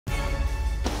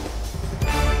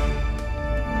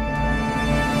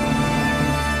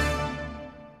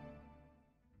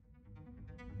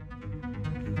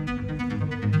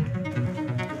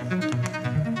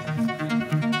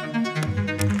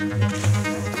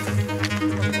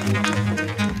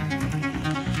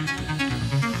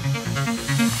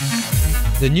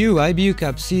The new IBU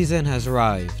Cup season has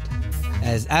arrived,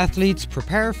 as athletes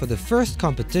prepare for the first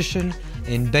competition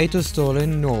in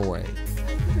Beitostølen, Norway.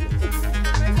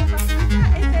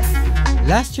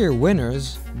 Last year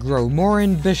winners grow more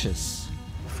ambitious.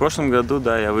 В прошлом году,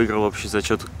 да, я выиграл общий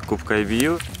зачет Кубка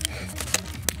IBU.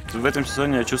 В этом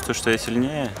сезоне я чувствую, что я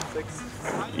сильнее,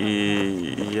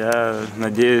 и я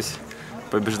надеюсь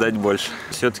побеждать больше.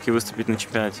 Все-таки выступить на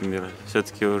чемпионате мира,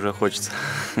 все-таки уже хочется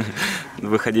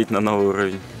выходить на новый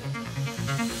уровень.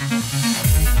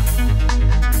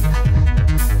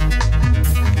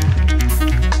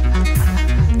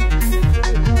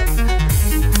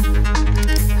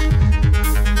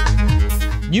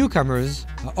 Newcomers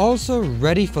are also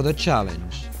ready for the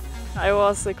challenge. I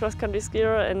was a cross-country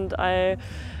skier and I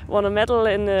won a medal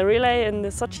in the relay in the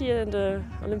Sochi in the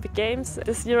Olympic Games.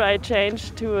 This year I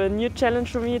changed to a new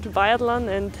challenge for me, to biathlon,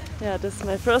 and yeah, this is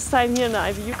my first time here in the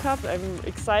IBU Cup. I'm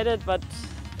excited,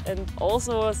 and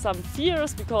also some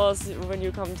fears, because when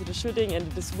you come to the shooting and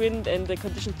this wind and the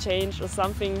condition change or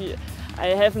something, I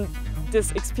haven't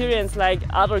this experience like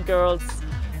other girls,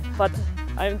 but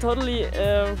I'm totally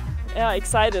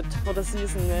excited for the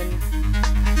season.